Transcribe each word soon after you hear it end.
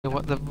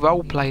what the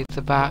roleplay is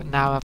about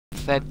now I've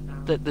said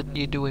that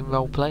you're doing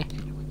roleplay.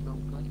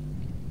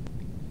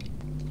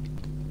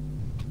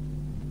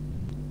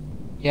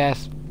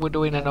 Yes, we're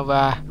doing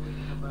another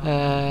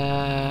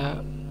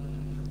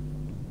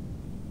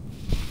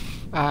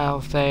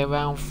I'll say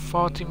around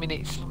 40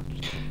 minutes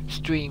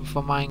stream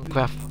for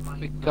Minecraft,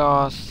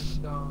 because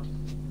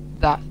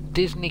that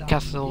Disney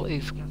Castle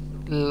is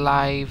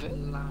live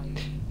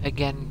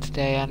again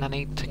today and I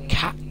need to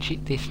catch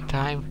it this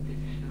time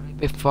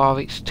before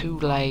it's too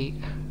late,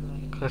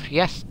 because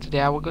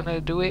yesterday I was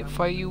gonna do it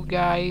for you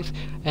guys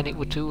and it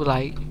was too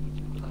late.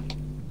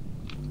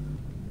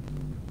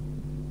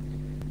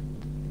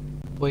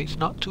 But it's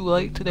not too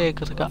late today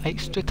because I got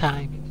extra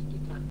time.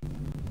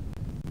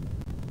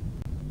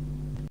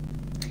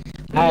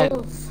 We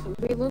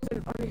love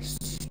an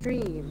honest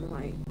stream,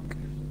 like.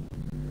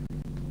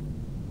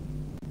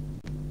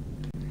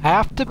 I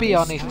have to be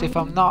honest. If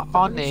I'm not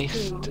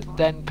honest,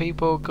 then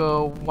people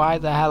go, "Why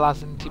the hell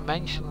hasn't he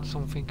mentioned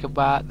something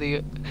about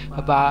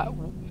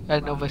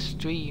another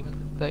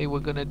stream that he were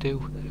gonna do?"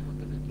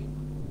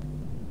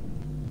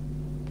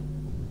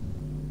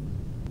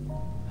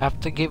 I have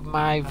to give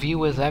my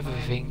viewers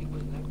everything.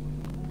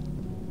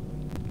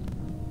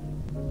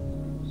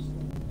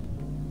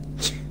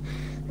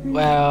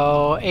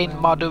 Well, in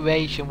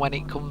moderation when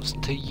it comes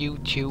to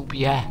YouTube,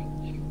 yeah.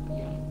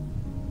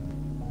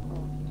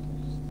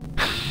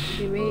 What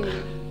do you mean?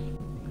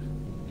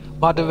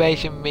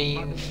 Moderation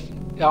means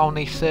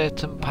only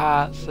certain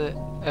parts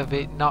of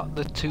it, not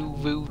the too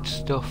rude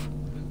stuff.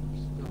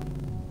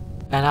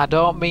 And I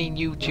don't mean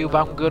YouTube,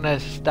 I'm gonna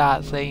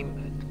start saying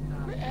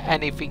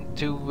anything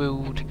too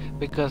rude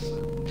because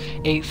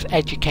it's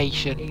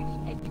education.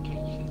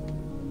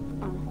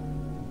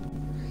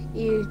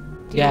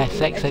 Yeah,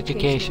 sex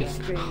education.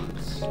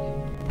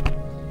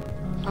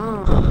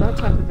 Oh, that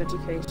type of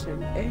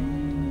education.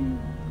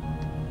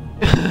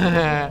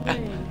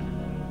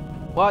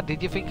 What,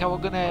 did you think I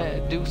was gonna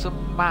do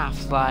some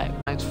maths like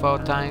times 4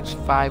 times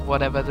 5,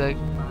 whatever the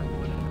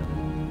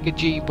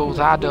gajibbles?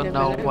 I don't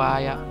know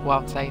why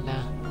what I'm saying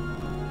now.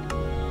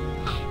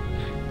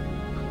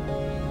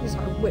 This is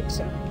how whips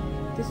are.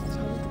 This is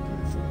how the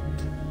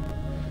conflict.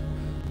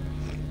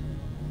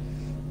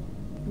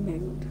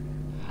 Mood.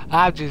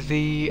 I've just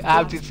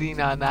seen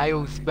an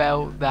IO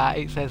spell that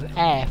it says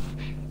F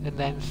and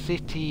then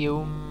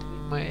citium,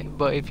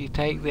 but if you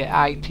take the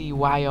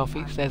ITY off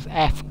it says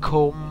F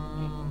cum.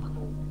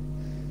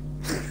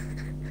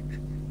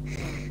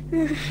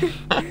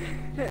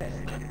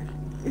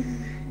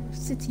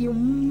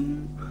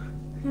 Citium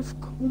F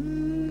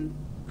cum.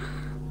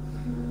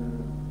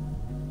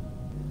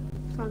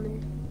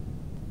 Funny.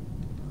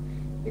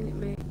 Isn't it,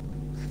 mate?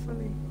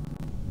 Funny.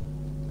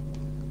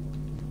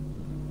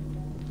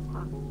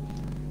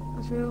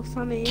 That's real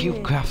funny.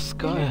 Cubecraft's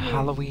got a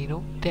Halloween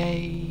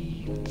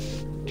update.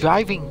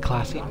 Driving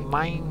class in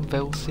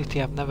Mineville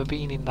City. I've never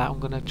been in that. I'm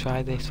gonna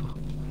try this one.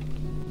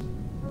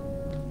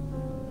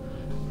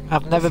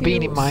 I've never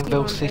been in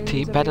Mineville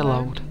City. Better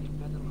load.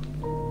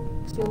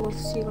 Still love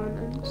sea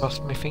lanterns. Cross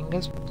my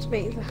fingers. To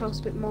make the house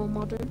a bit more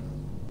modern.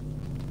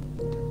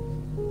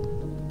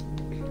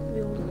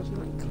 We all have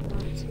like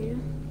lights here.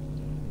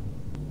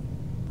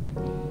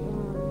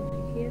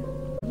 One here.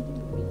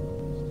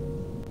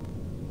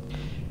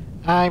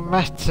 I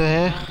met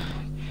her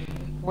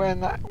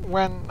when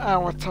I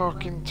was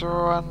talking to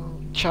her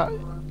on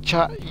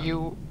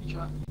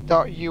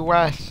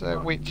chat.us,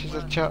 which is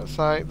a chat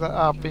site that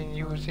I've been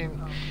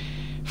using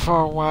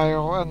for a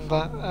while, and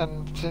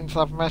since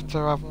I've met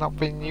her I've not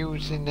been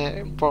using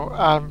it, but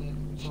I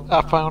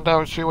found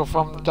out she was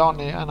from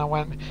Donny and I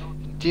went,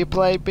 "Do you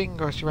play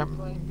bingo?" She went,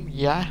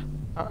 "Yeah."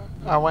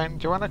 I went,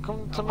 "Do you want to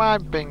come to my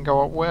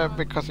bingo at work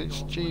because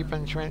it's cheap?"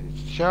 And she went,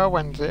 "Sure,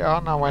 when's it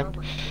on?"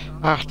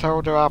 I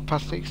told her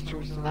 6:30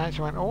 Tuesday night.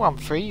 She went, "Oh, I'm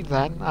free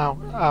then.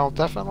 I'll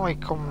definitely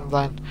come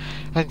then."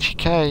 And she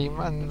came,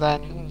 and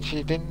then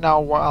she didn't know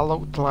what I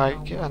looked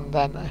like. And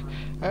then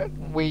a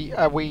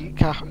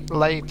week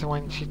later,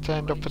 when she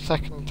turned up a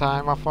second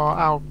time, I thought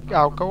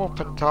I'll go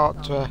up and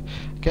talk to her,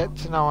 get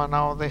to know her and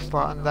all this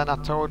lot. And then I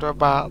told her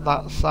about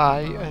that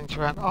site, and she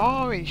went,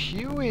 "Oh, it's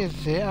you,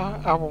 is it?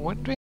 I was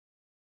wondering."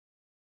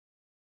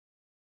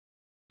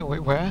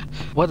 Wait, where?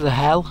 What the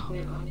hell?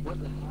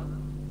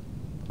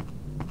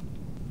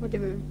 What do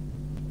you mean?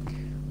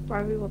 Why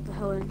are we what the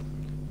hell in?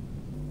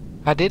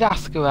 I did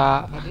ask her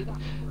out.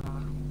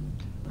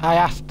 I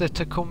asked her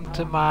to come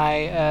to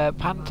my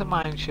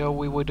pantomime show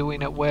we were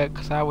doing at work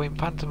because I was in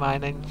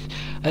pantomime, and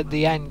at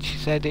the end she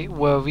said it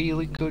were a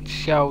really good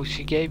show.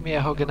 She gave me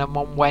a hug and her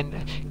mum went,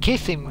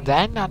 "Kiss him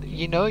then, and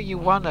you know you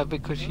want her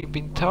because you've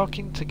been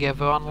talking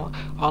together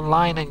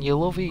online and you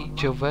love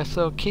each other,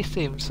 so kiss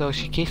him." So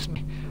she kissed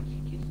me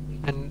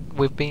and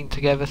we've been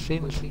together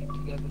since.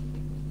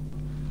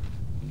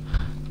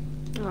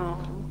 Oh.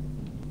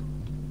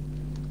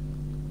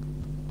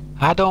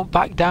 I don't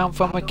back down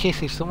from a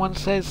kiss. If someone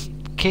says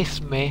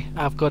kiss me,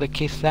 I've got to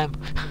kiss them.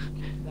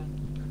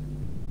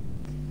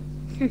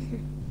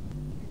 Can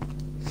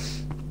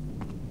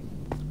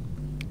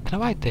I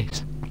write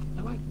this?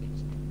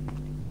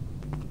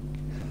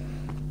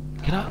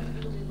 Can I?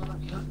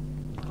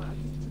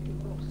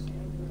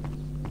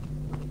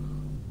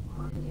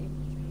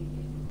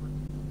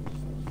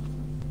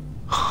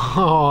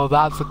 Oh,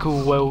 that's a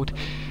cool world.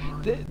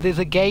 There's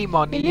a game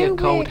on You here know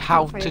called where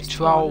How to campfires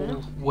Troll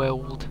spawn,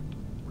 World.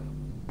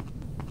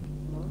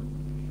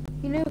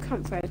 You know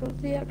campfires, what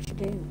do they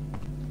actually do?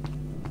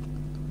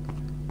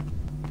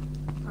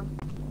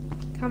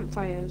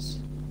 Campfires.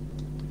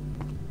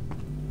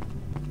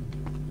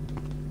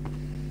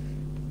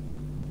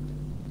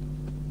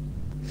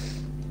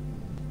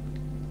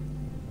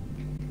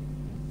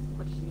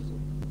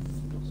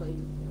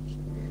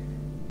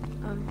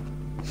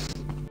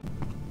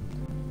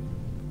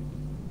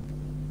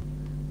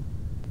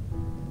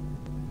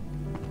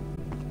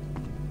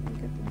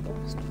 Get the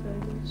bust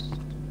first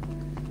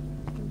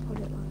and put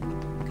it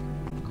like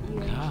Cool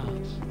here,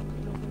 cars.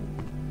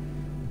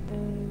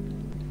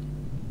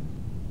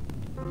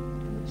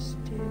 let's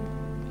do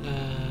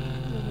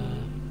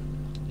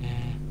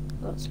Yeah.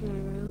 lots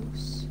somewhere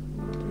else.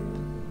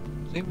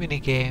 The mini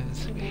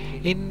games.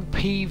 In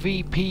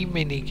PvP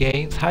mini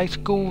games, High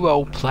School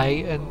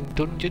Roleplay and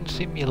Dungeon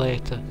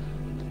Simulator.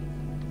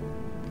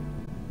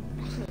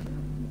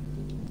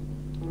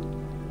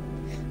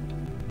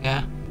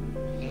 Yeah.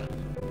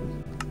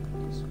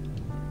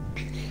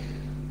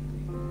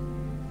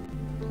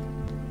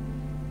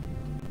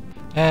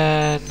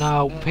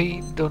 No,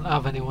 Pete don't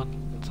have anyone.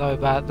 Sorry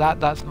about that.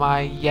 That's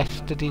my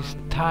yesterday's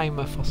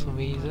timer for some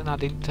reason. I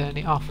didn't turn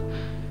it off.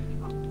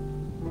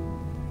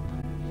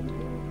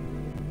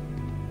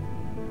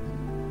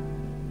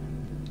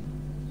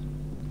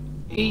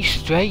 He's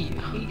straight.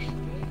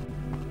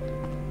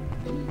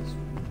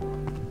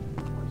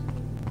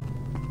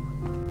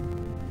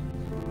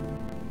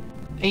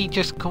 He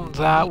just comes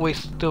out with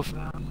stuff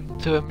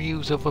to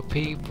amuse other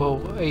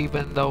people,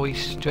 even though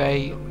he's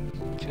straight,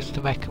 just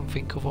to make them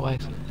think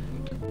otherwise.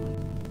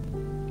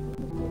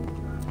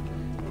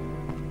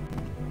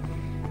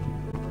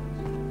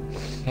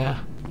 Yeah.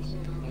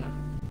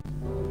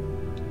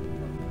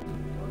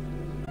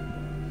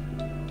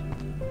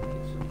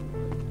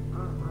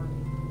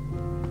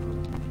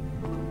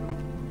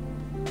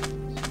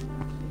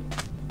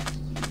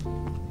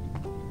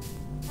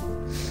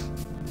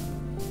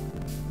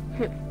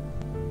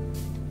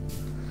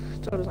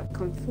 Sort of like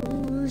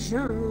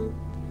confusion.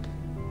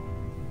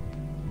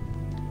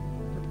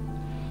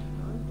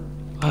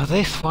 Oh,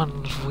 this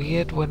one's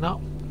weird. We're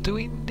not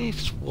doing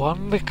this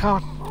one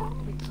because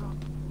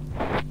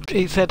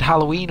it said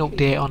Halloween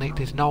update on it.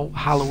 There's no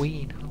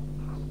Halloween.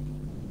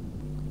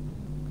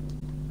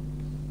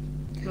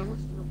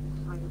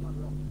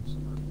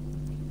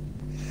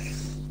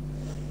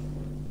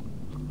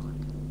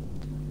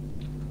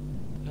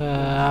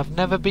 I've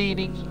never been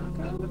in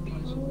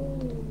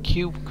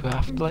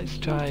CubeCraft. Let's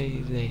try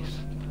this.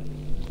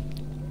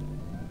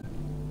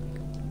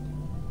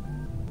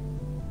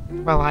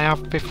 Well, I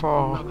have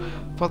before,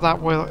 but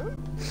that will.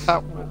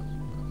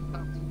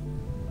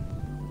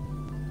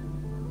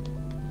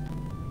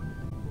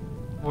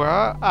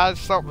 Well, I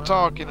stopped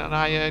talking and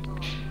I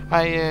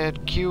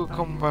heard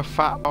cucumber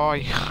fat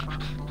boy.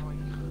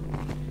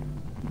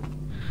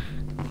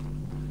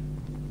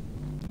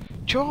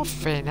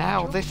 Chuffing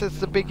hell, this is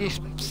the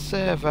biggest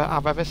server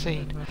I've ever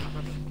seen.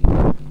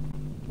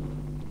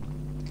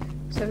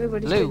 So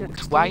everybody's doing Loot.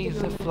 extended Why is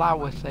the on it.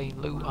 flower saying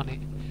loot on it?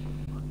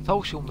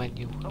 Social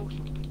menu.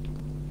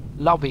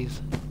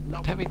 Lobbies.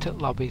 Take me to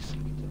lobbies.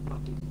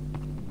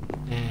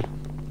 Yeah.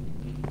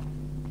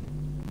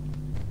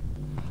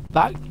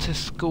 Back to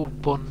school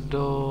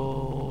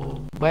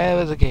bundle. Where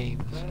are the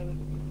games?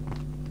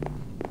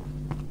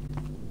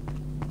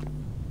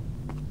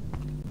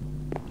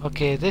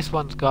 Okay, this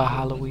one's got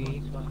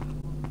Halloween.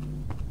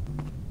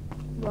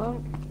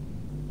 Well,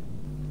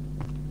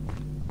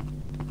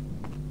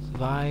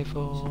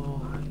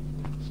 Survival.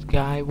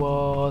 Sky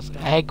Wars.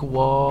 Egg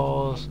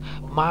Wars.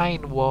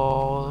 Mine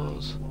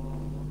Wars.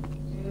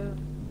 yeah.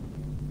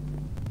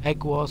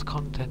 Egg Wars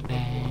content.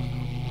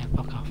 Nah,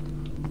 fuck off.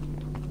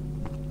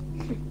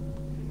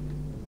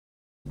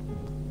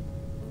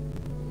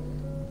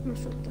 I'm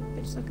sure that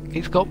bit's like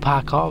It's got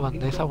parkour on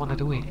this, I want to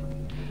do it.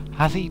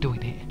 How's he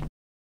doing it?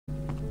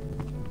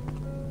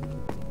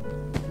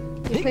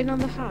 You're playing on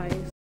the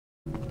Hive.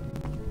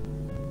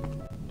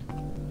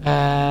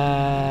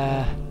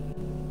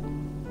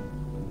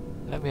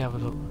 Let me have a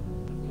look.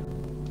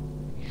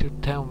 You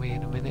should tell me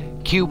in a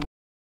minute. Cube.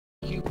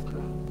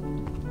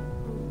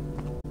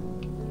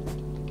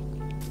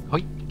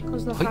 Hoi.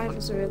 Because the Hoi. Hive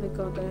is a really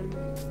good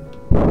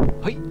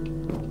Hoi.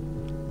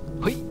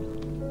 Hoi.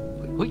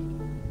 Hoi.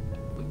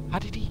 How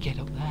did he get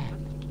up there?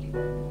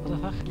 What the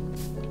fuck?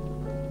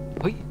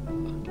 Hoi.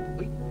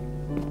 Hoi.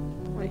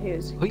 I hear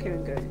is Hoi.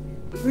 going good.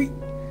 Hoi.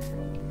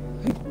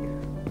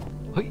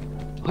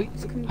 Hoi.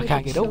 It's gonna I be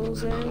can't the get up. chill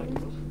zone.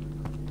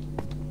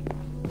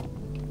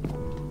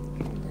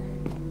 And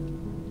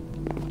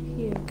then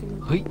here gonna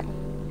Hoi.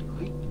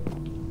 be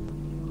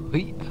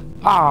Hoi.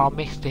 Ah,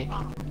 missed it.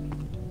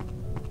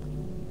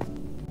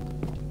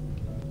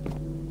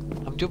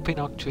 I'm jumping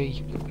on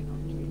tree.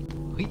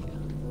 Hoi.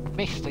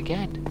 Missed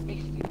again.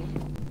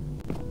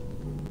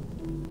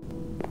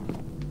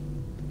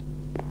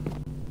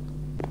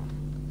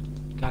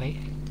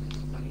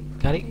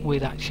 Shot it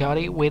with that, shot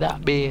it with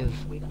that beers.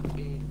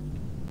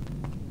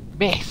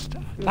 Missed!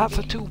 That's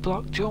a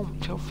 2-block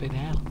jump, chuffing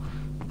hell.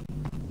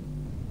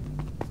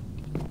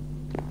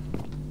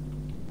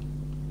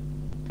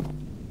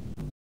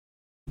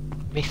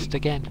 Missed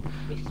again.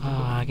 Oh,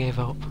 I gave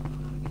up.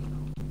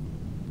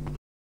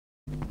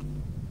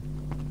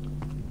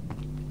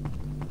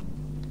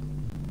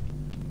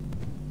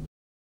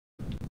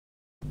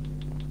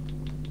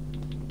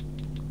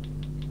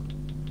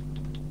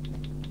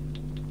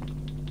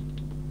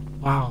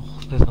 Wow,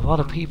 there's a lot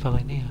of people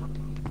in here.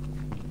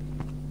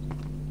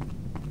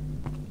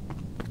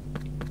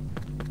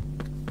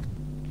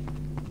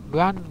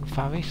 Run,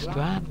 Forrest,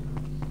 run.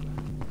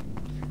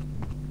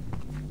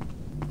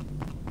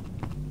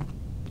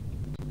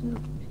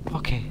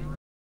 Okay.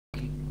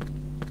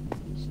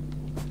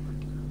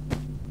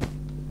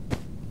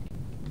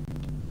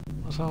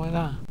 What's wrong with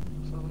that?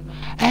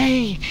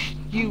 Hey!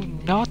 You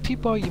naughty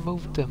boy, you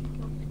moved them.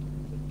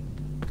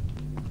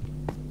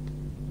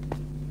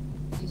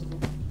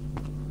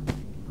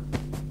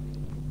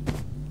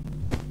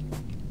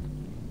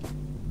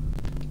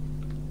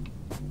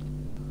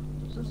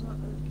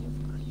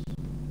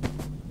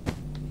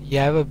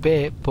 Yeah, a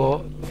bit,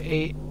 but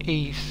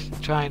he's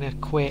trying to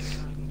quit.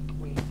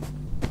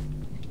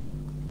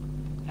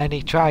 And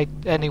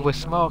he was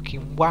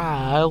smoking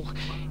while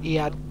he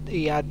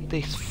had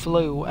this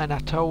flu, and I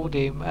told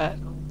him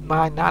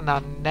my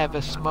nana never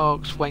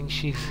smokes when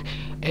she's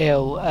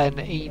ill, and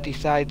he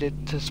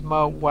decided to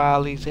smoke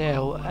while he's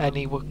ill, and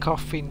he was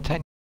coughing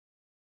 10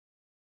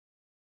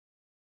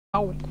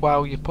 smoke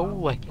while you're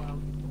poorly.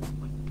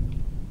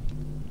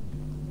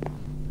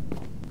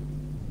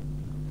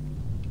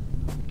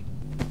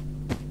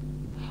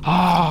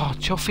 Oh,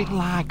 chuffing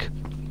lag.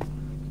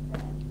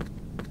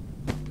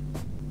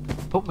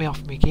 Put me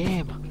off my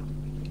game.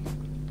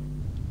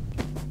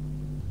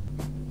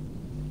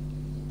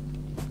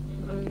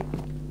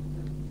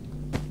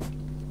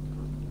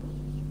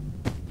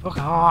 Fuck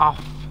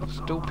off,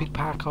 stupid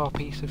parkour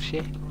piece of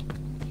shit.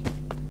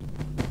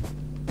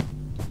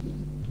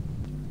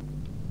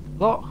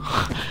 Look,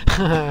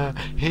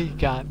 he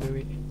can't do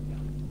it.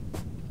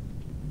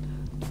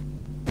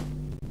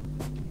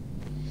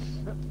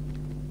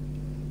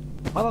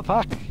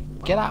 Motherfucker,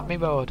 get at me,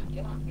 bud.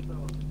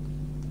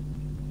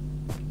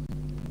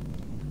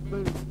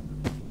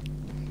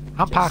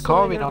 I'm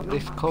parkouring on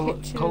this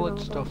coloured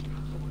stuff.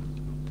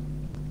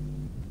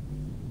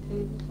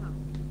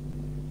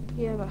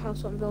 Yeah, that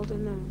house I'm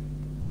building now.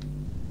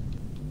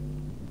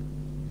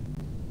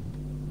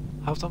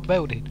 House I'm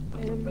building?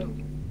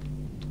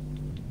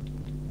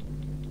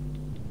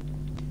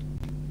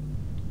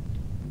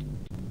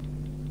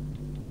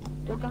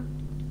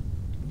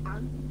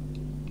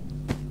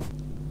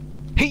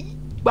 Hey,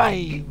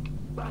 bye!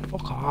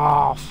 Fuck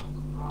off!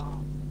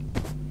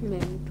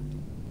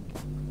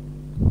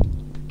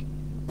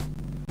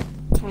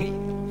 Hey,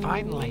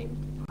 finally!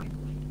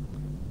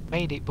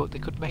 Made it, but they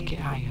could make it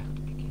higher.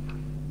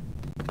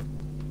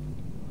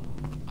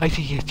 I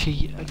see you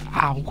cheat.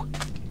 Ow!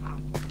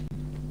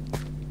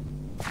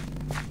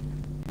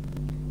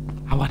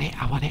 I want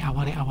it, I want it, I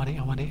want it, I want it,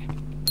 I want it.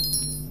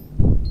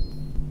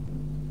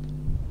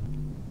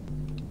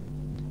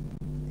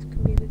 This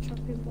can be the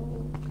chopping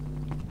board.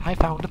 I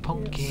found a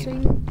pumpkin.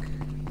 Sink,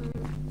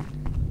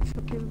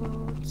 chopping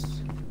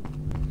boards.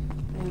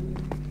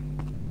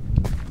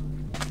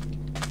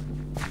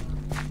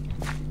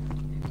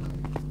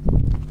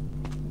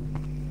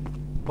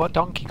 What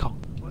Donkey Kong?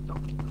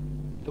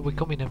 That we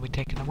come in and we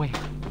taken away.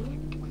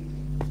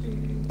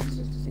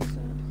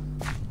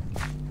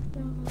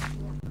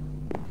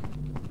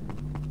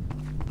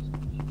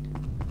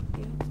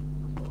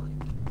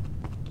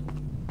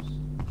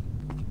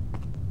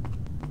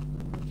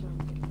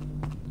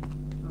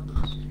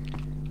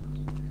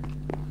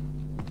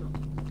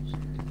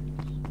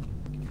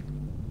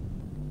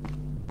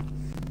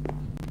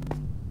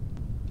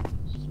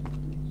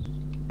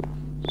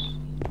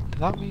 Does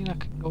that mean I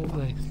can go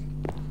this?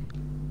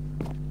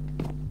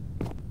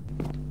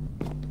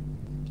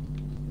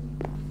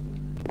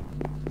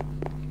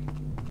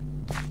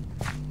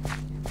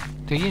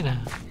 Do you know?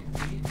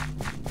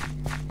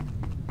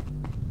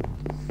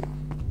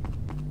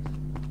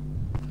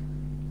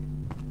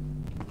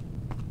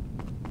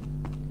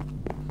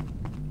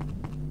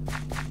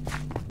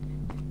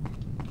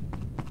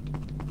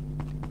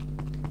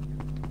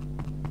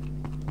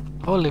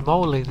 Holy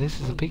moly, this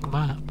is a big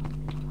map.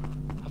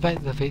 I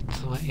bet the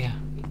vid's right here.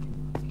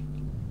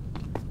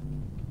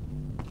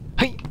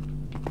 Hey!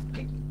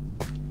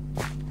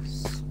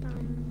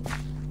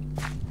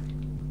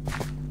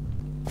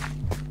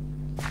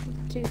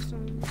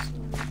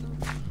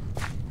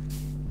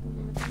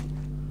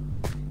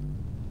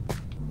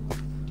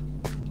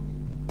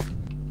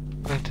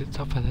 Going to the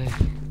top of this.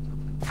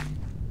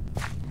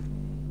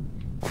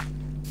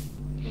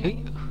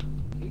 Yeet.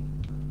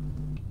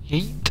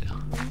 Yeet.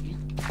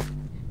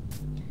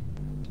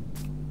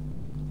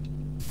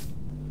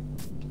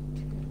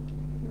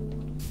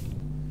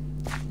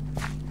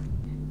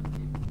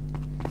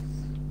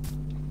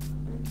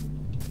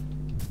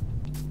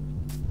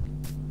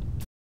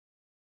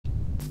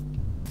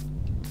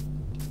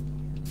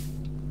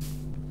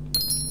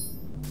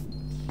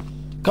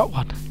 got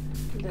one.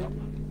 And then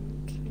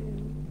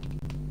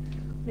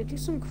they do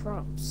some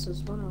crops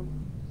as well.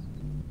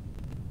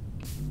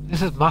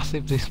 This is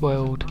massive, this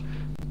world.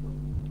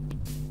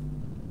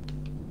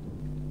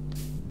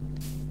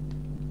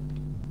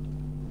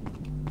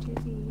 Do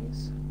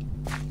these.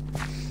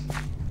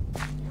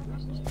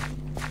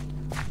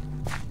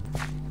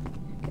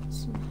 Get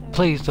some herbs.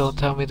 Please don't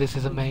tell me this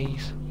is a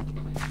maze.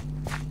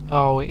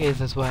 Oh, it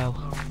is as well.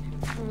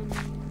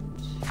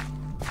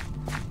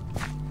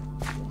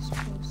 And this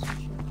person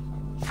should.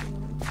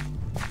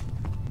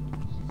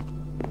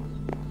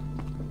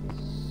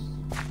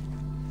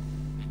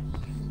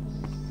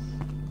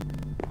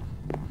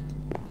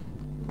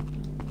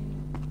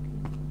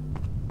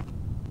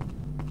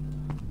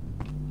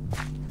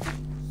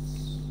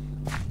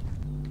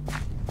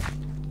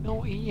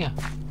 Not here.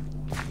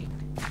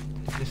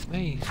 This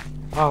maze.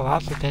 Oh,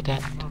 that's a dead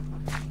end.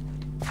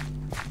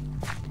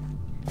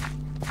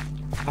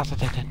 That's a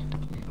dead end.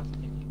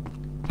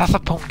 That's a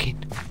pumpkin.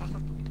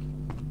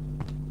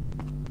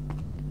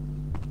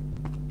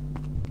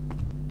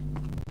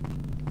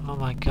 Oh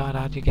my god,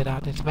 how'd you get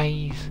out of this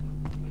maze?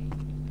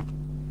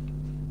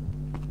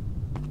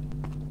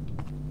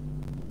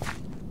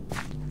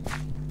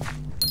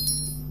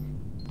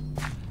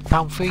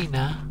 Found 3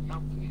 now.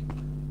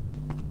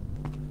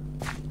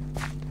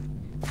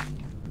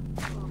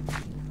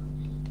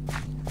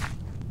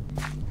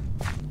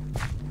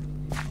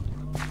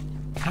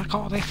 Can I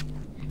got this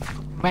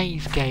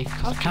maze gate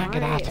because I can't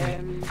get out of it.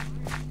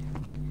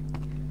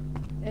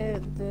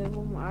 The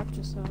one that I've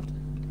just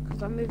had.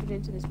 Because I'm moving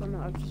into this one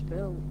that I've just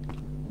built.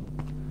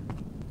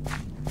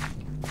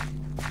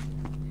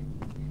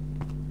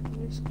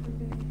 This can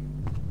be.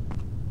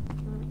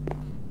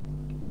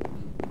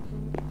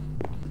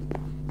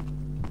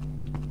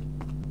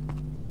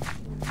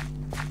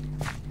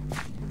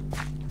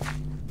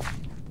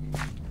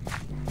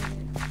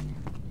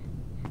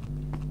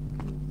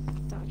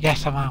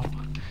 Yes, I'm out.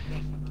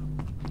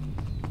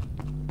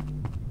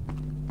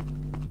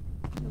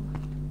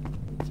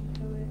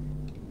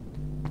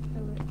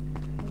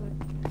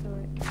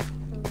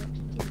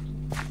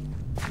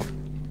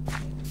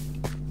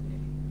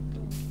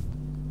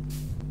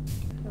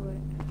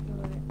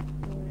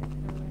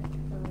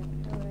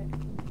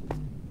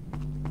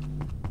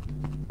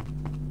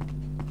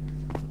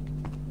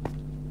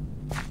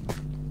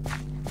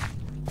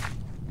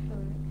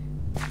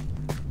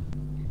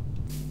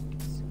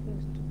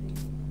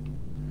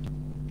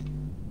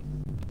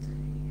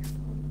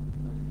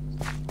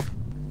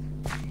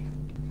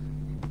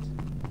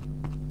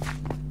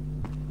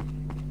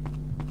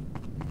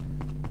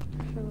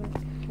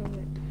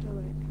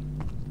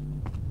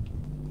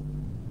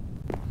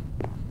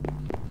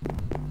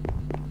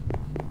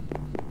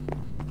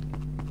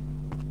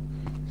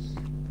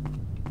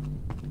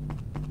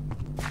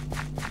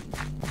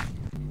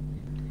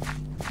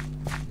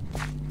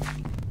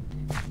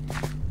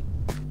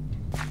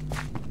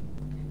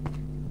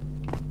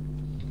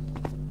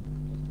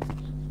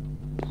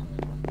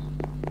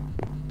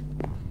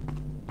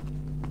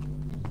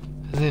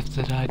 As if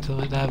they died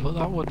something there, but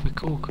that would be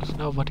cool because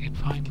nobody'd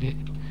find it.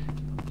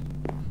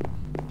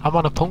 I'm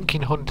on a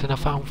pumpkin hunt and I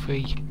found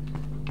 3.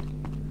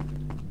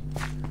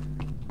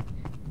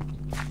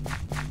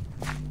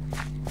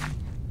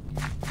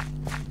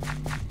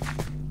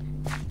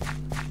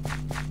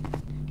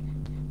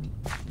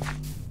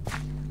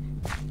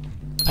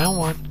 Found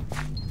 1.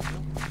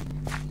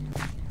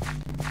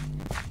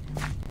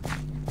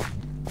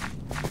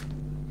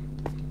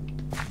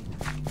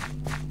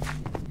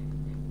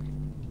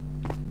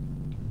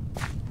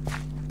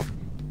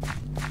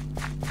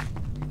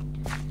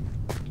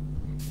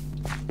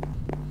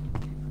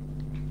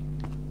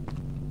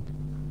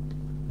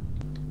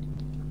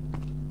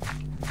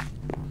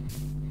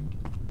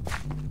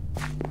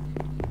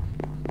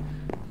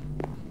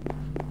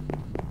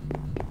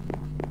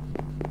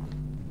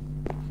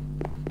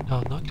 No,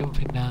 I'm not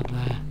jumping down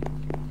there.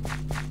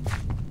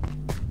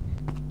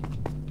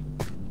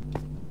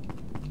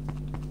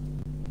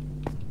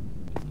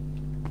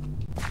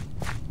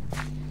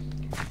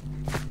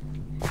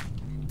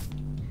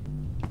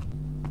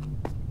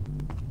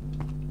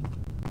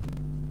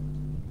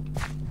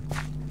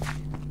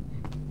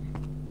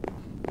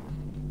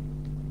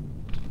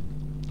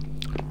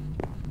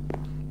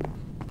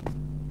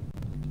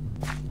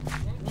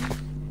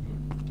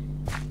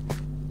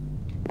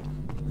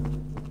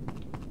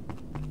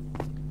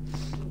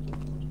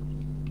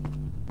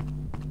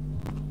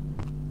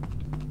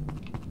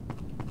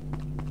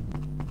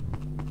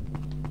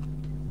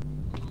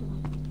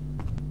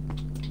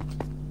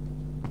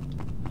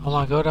 Oh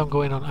my god, I'm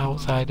going on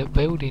outside a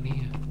building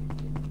here.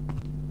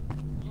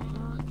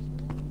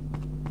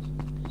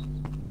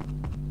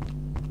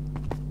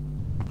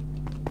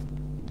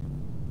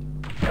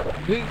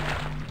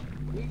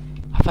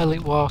 I fell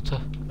in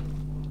water.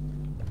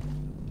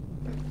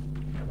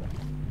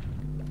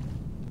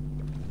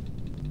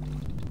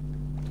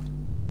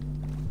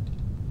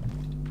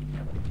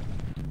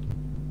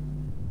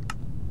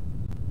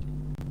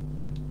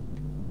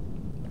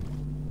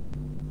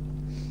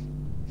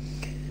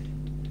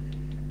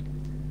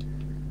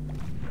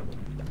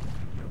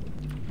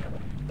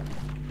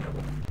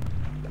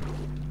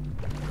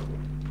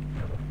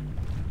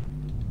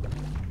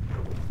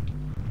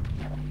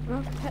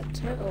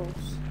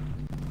 Turtles.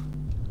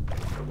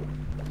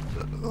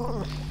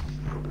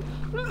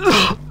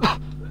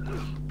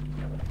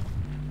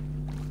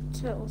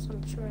 Turtle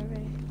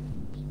sanctuary.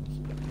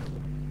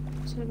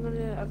 So I'm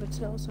gonna have a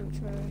turtle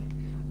sanctuary.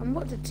 And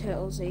what do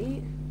turtles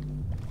eat?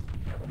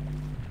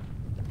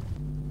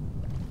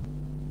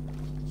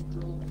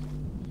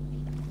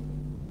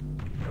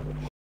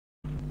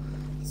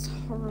 It's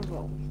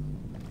horrible.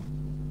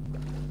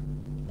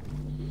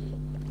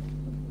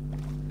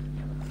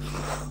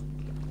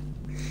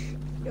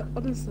 Yeah,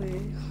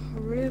 honestly,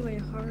 really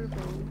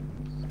horrible.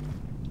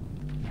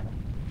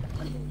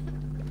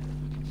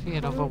 See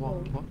another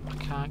one, but I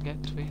can't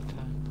get to it in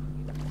time.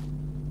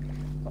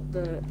 What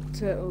the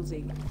turtles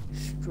eat?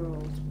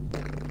 Straws.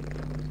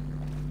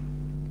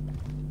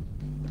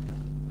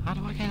 How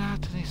do I get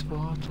out of this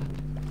water?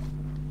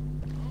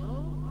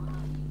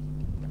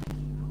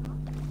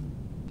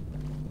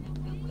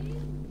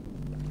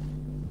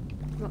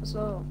 That's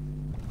all.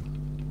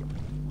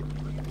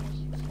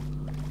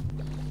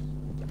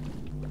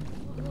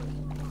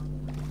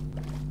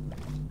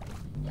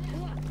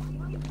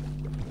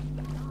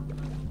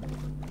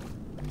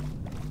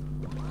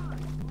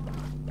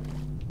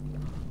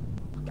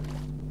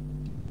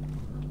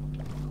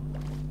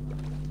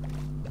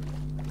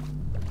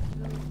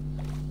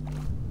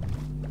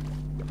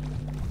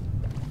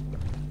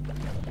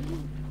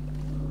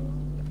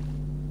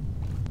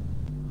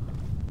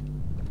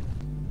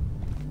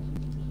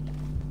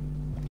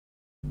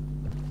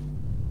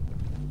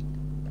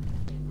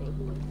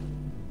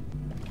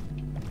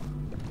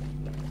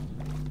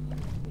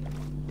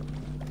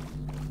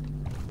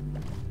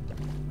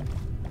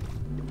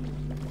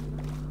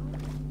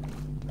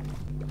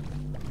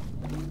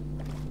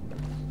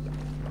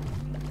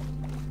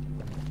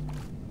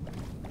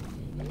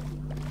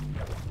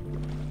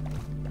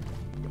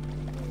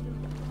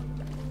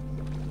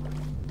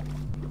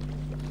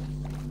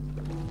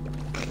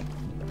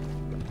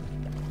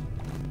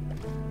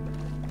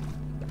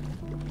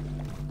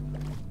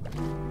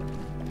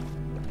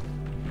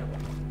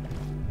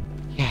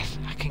 Yes,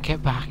 I can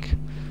get back.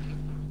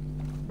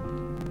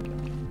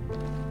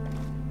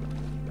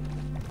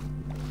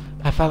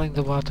 I fell in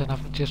the water and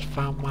I've just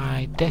found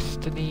my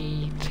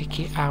destiny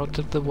ticket out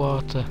of the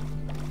water.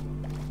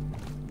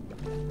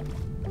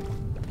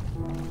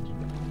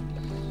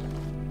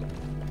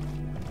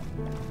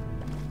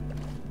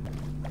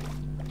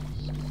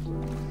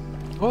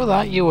 Oh,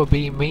 that you were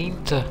being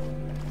mean to.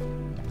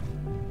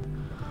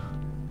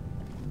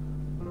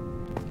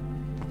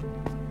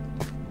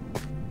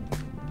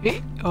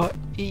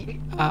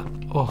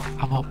 Oh,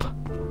 I'm up.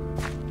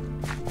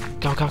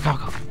 Go, go, go,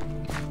 go.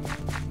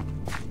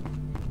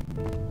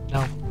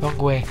 No, wrong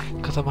way,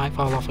 because I might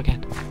fall off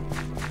again.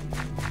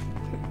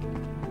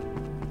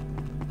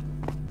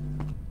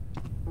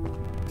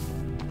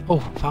 Oh,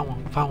 found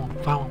one, found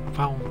one, found one,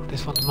 found one.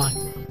 This one's mine.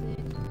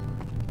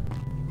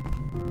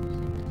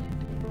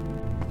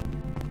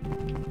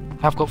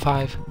 I've got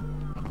 5.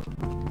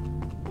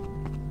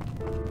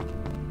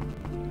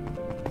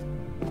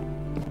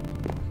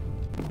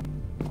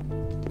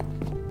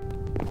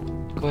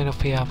 Going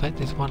up here, I bet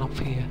there's one up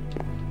here.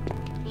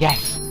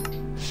 Yes!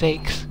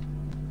 6.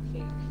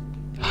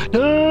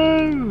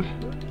 No!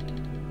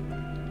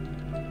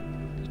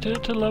 Turn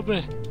to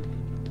lobby.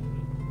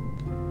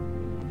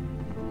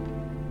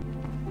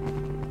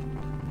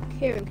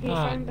 Kieran, can you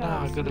find now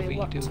out I gotta for me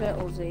what redo it.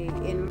 turtles eat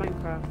in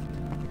Minecraft?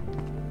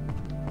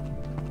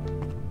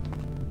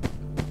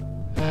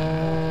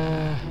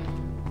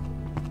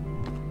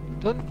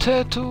 Don't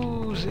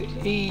turtles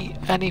eat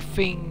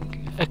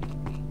anything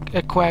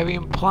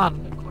aquarium plant?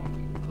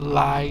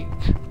 Like...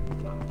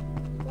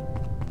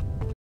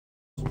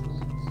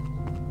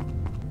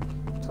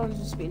 Tom's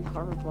just been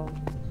horrible.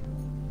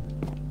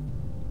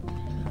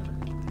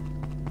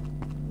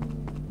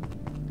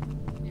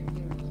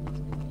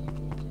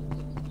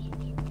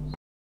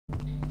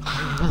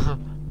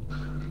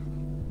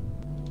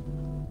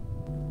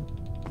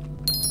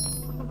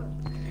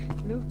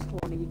 No,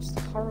 Tony, you're just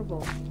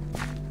horrible.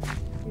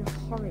 You're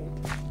horrid.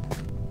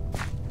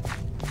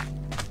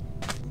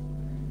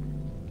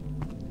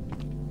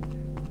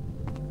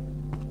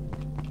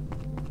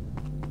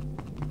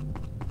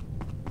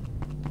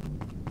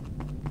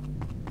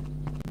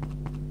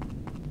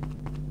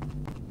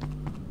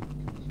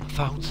 I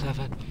found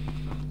 7.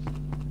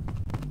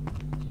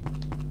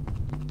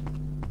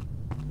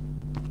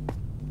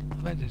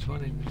 I bet there's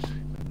one in this.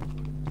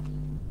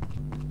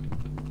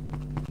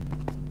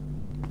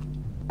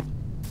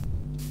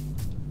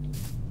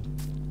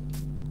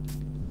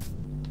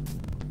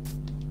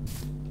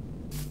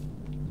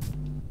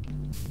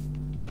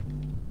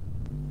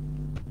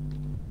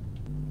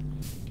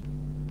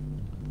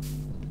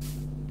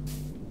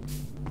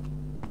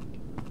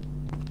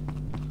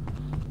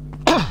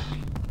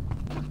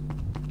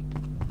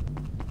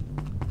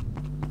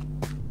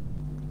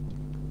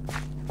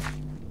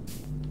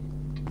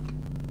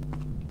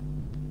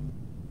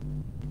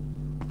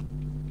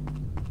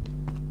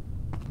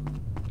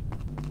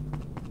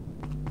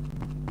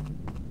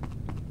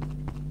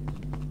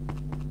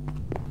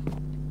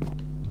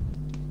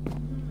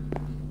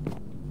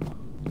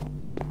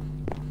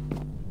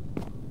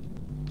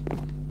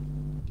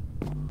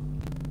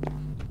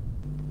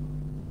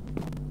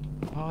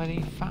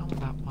 already found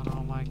that one.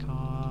 Oh my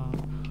god.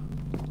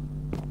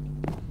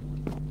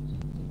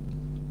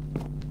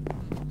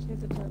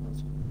 Save the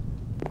turtles.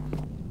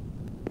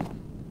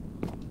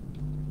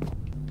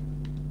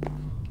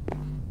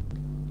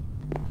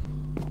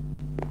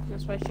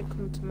 That's why I should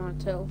come to my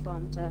turtle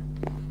farm to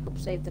help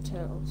save the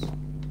turtles.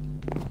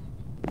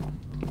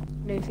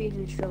 No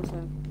feeding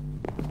shelter.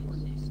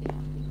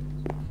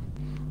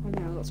 Oh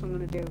no, that's what I'm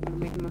gonna do. I'm gonna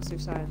make a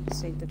massive sign to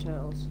save the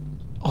turtles.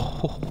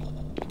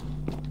 Oh.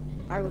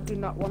 I do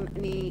not want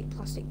any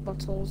plastic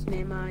bottles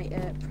near my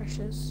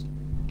preciousness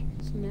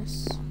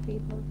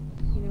people.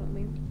 You know what I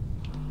mean?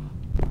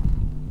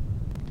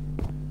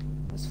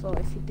 As for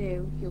if you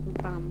do, you'll be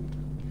banned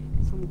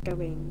from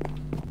going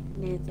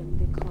near them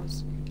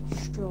because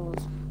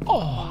straws.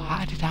 Oh,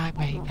 how did I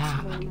make Not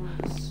that? very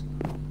nice.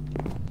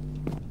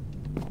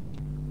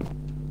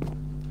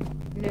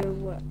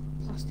 No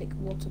plastic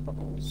water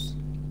bottles.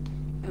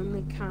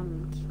 Only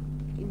canned.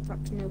 In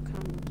fact, no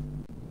canned.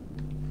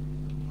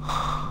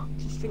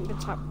 Just drink the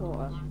tap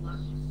water.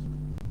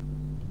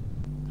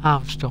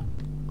 I'm stuck.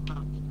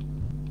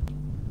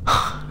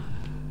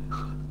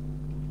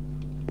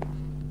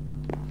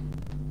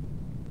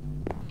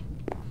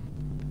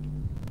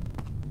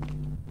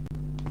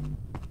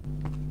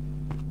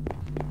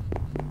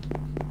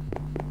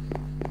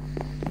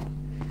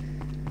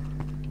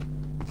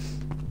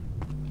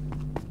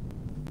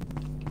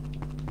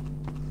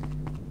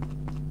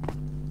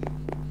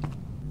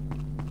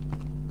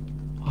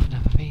 I've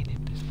never been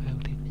in this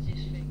building.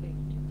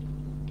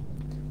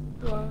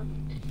 What?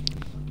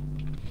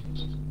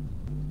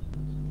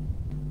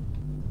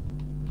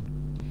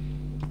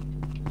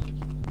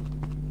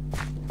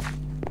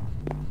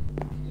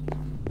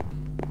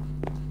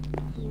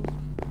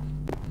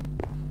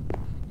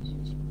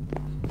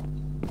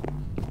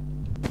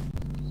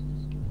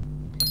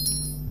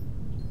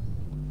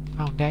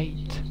 Found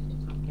 8.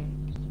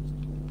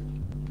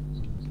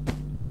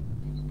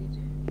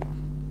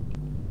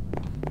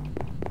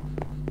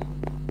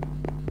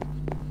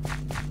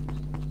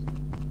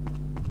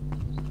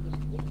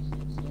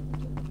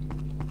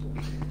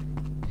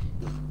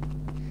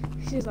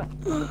 She's like,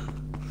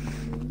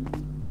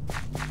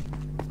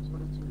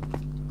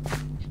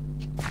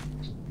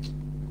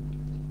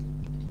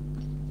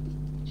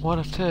 What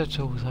are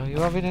turtles? Are you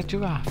having a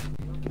giraffe?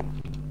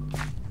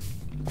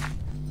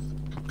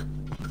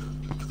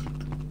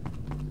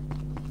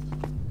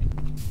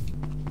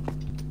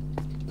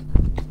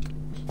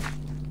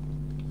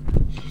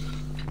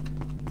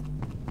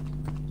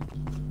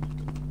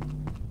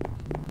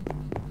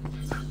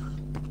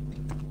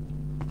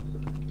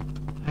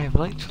 I have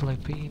literally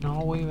been all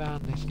the way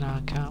around this now,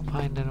 I can't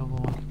find another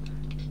one.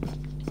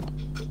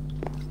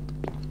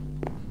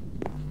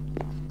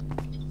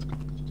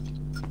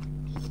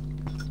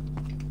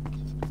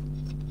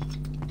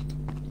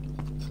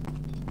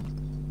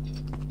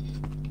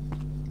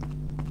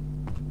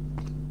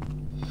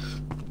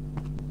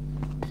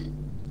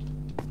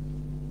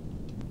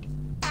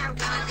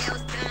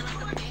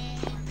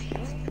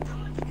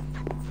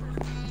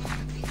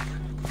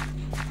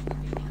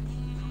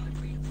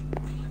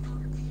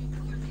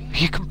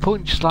 You can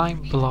punch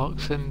slime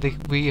blocks and they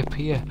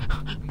reappear.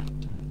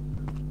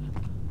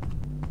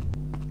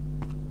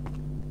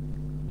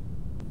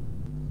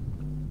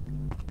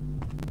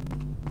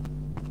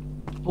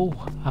 Oh,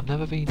 I've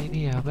never been in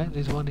here. I bet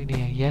there's one in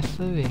here. Yes,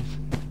 there is.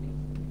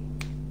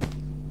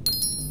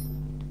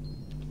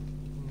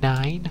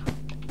 9.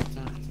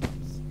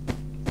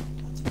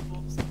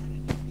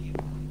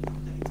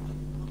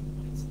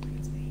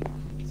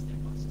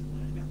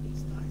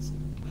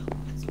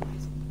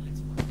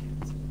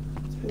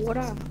 what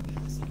up?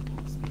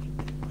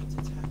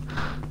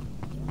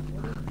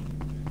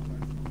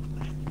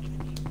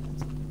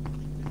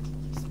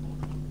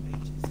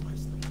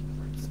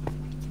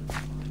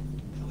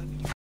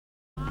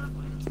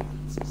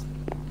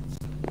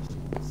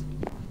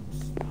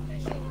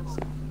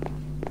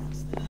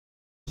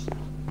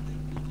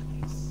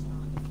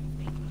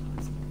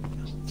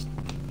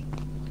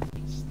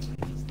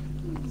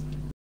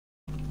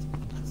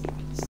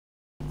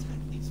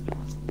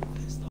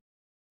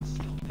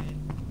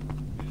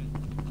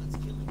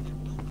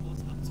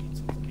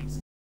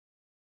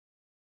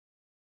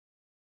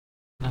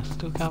 I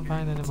still can't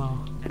find any more.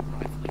 And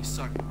rightfully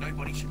so.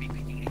 Nobody should be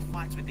picking any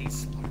fights with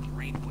these slow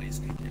green boys.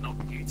 They're not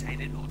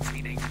mutated or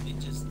teenage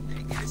ninjas. They're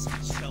innocent,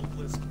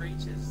 shellless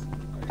creatures.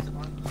 Those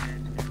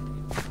unplanned and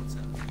in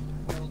water.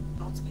 Well,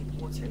 not in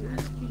water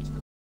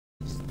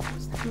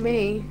as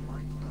Me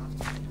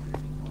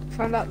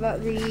found out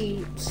that they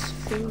eat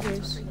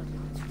fingers.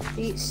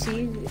 They eat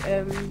seed.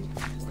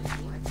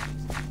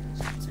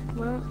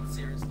 What?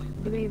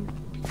 What do you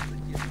mean?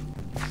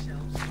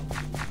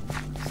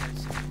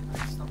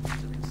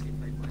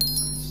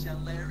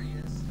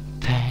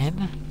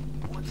 10.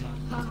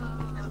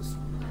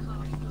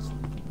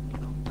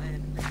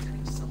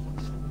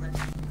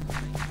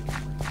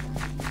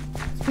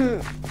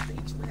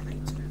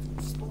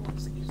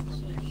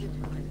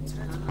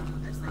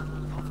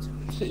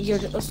 You're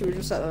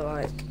just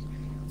like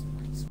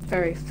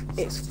very.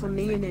 It's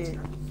funny, innit?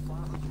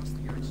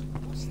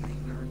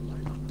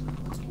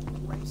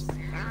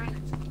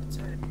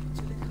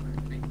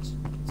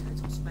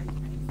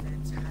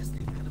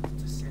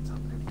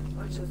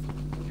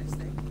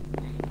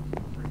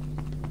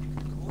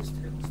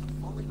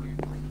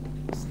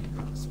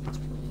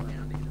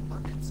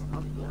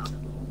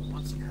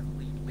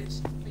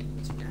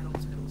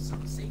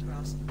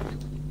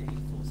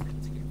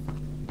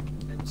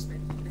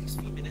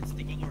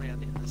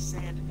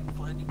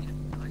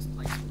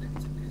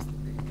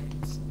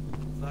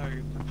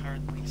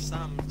 apparently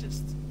some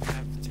just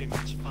have too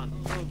much fun.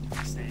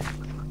 Understand?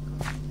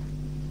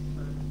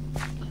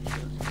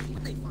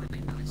 When they find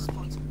a nice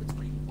spot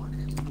between one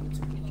and two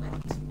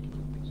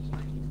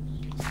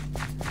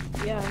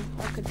Yeah,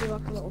 I could do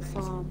like a little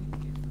farm.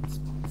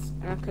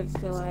 And I could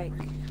be like,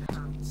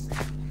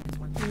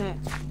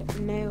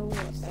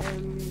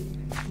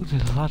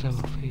 There's a ladder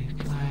up here,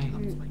 can I...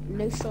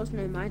 no straws,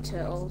 no my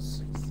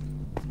turtles.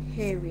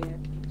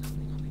 Period.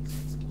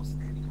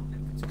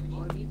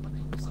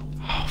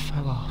 Oh,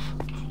 fell off.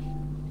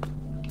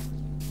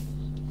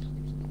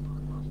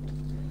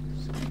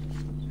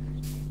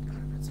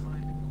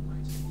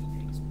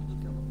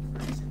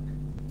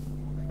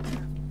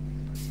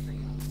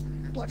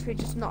 Watch me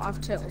just not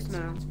have turtles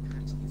now.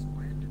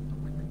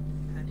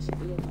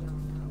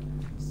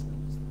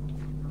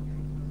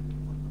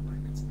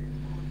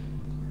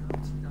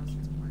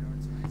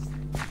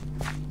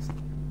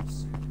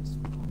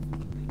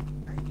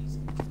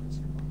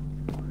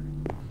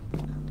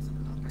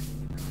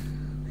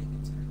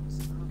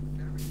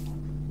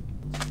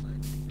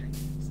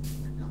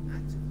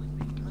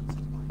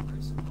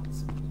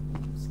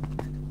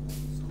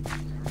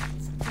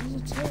 There's a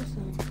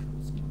turtle.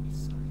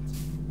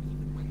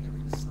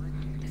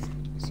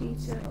 Sea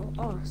turtle.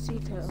 Oh, sea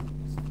turtle.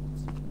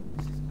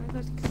 I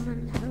got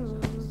common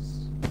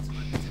hose.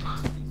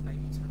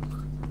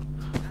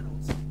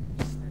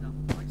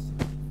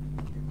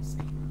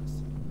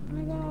 Oh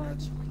my god.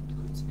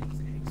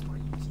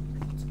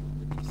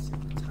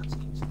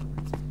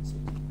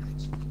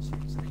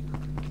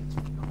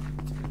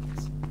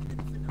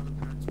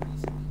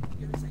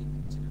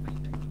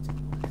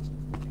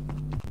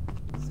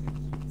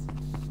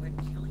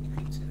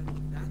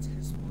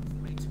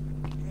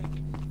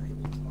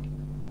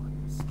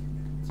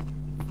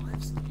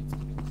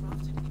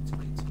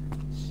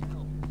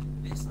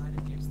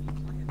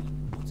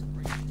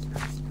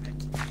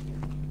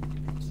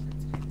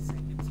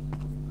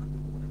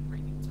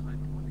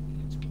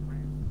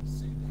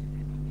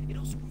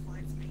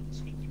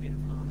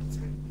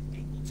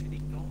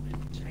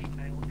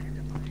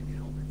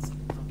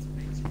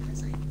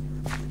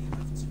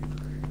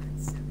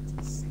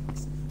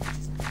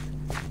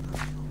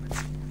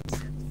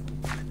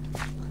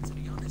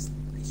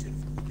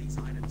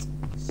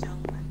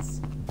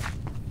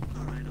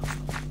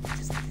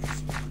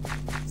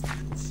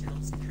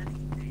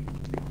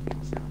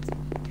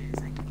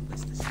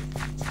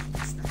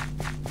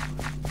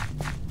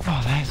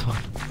 Oh, there's one.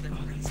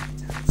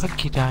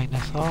 Funky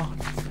dinosaur.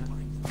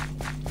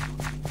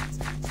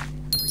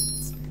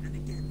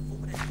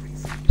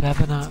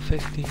 11 out of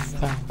 15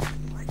 found.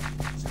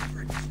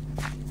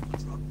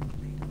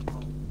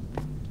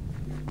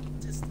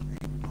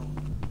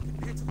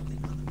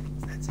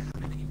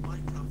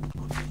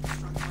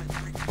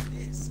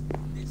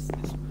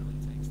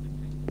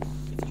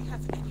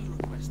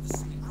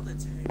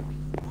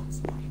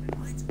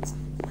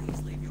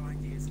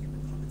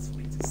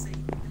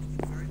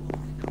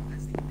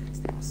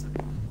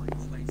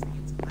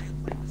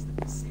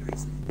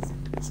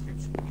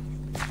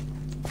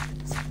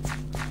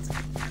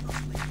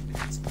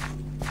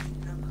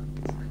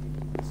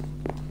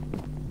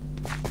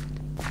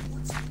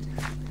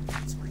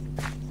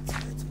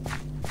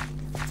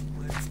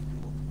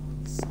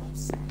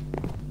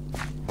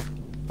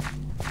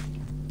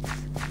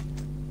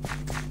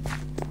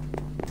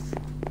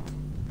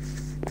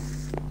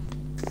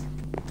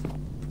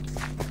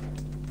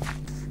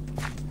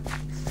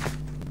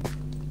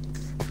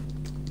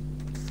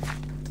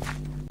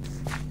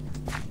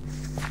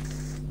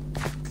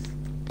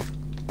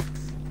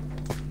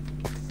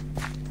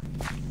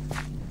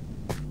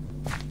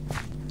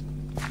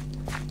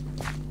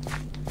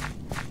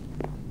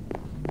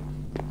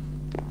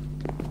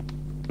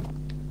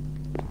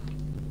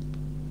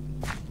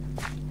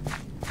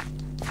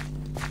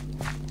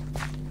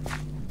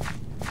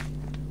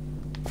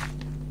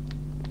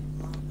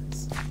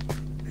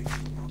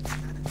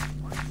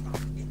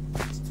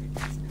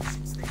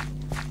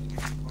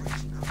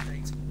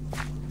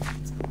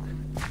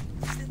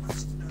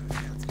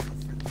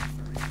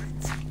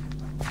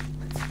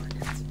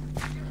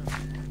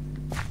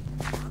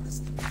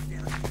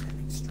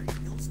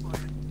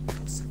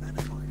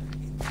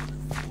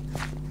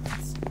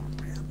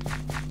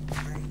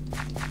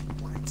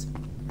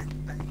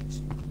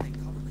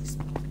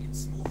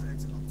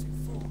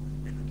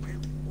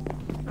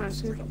 Alright,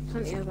 so we've got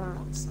plenty of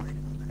that.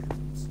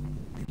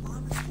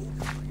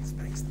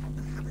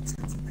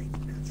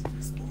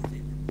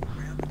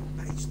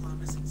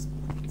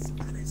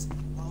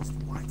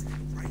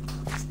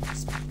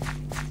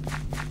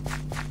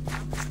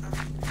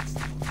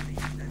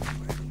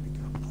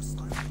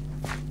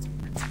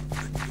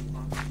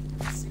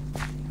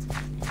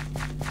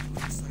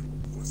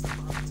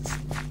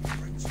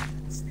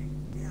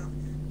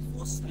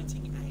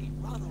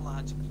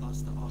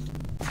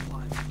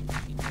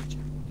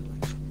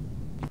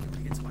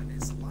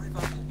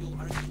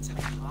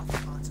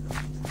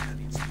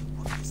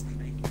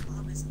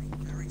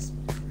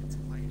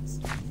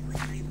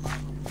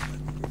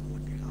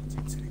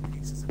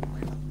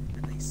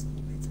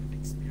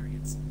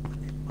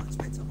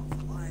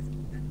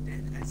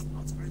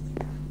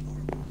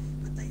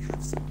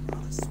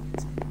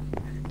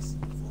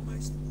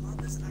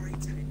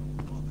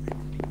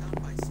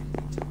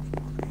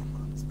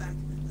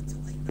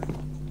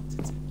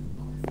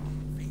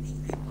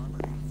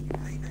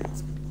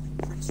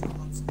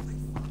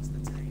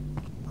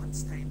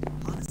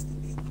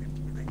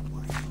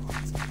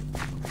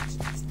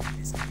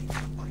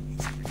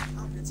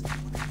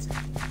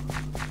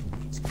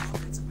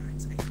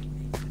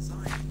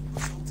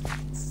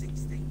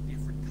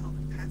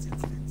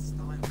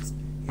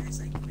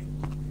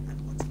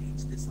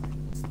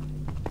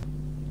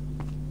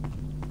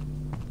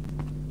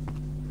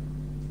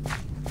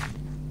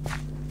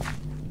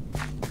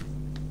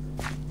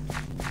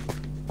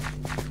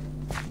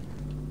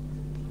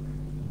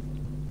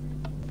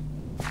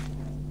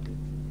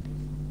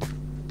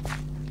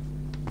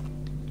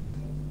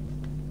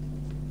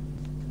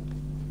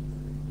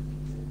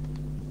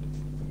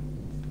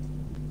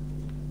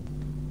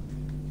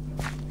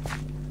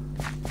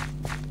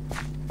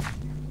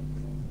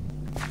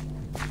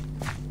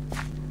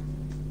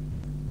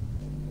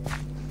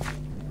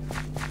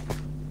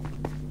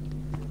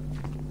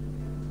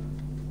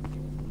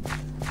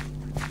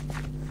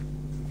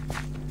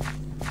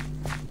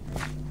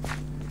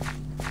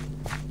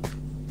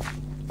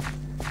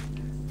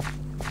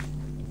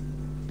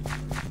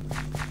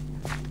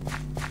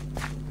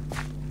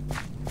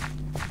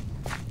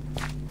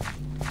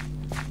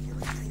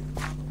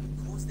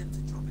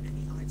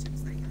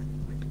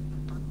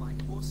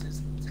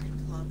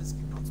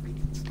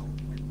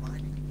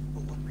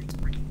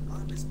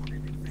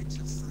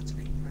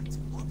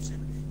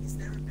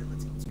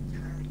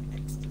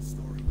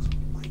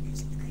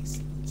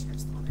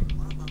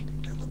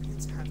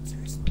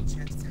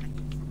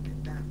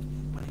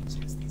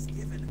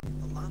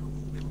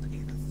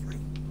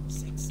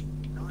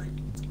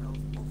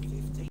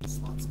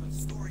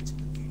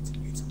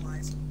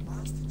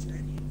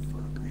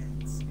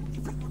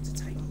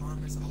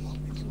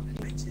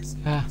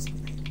 Yeah.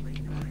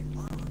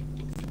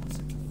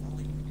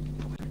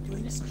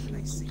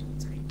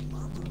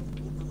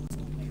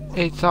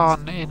 It's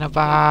on in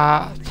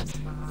about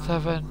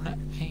 7,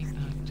 8,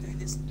 9, 10.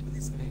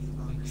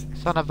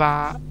 It's on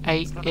about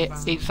 8.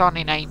 It's on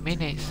in 8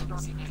 minutes.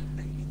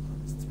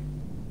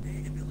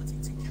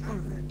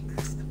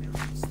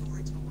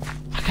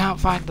 I can't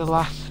find the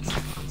last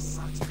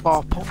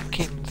 4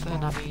 pumpkins,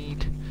 and I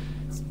need.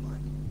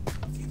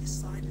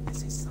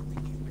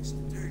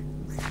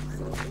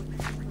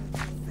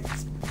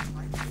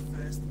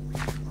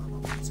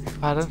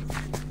 Pardon?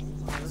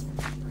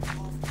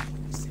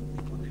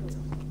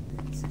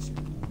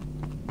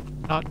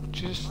 Not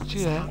just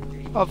yet.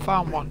 I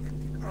found one.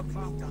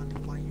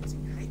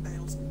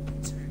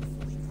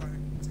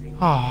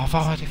 Oh, I've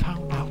already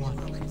found that one.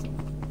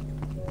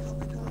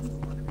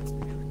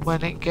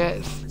 When it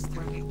gets...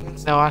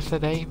 No, I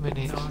said 8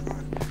 minutes.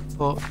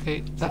 But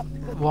that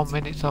 1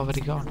 minute's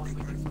already gone.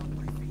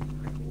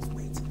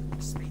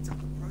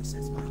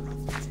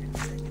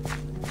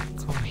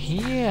 Come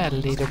here,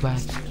 little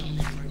bastard.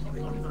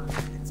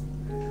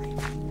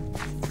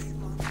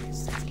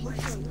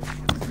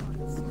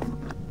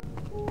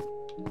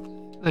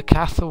 The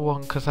castle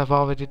one, because I've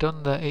already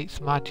done that.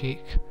 It's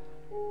magic.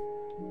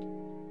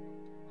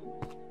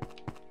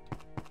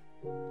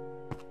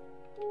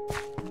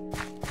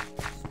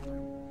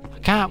 I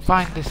can't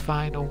find this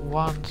final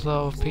one,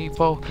 so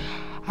people,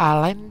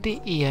 I'll end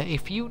it here.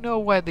 If you know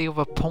where the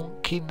other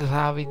pumpkins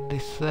are in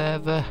this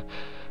server,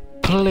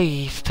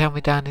 please tell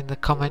me down in the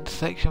comments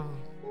section.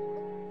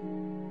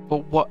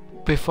 But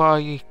before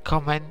you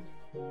comment,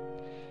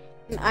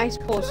 An ice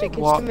pole so you can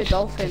watch swim with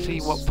dolphins. to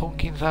see what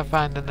pumpkins I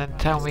find, and then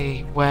tell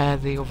me where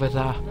the others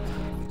are.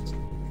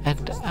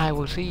 And I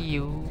will see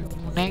you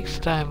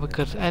next time,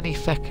 because any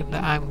second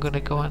I'm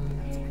gonna go on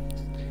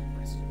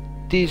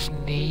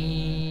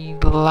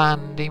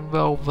Disneyland in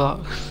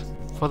Roblox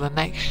for the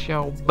next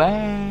show.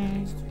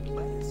 Bye.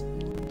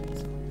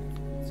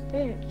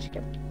 Bitch,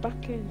 get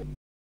back in.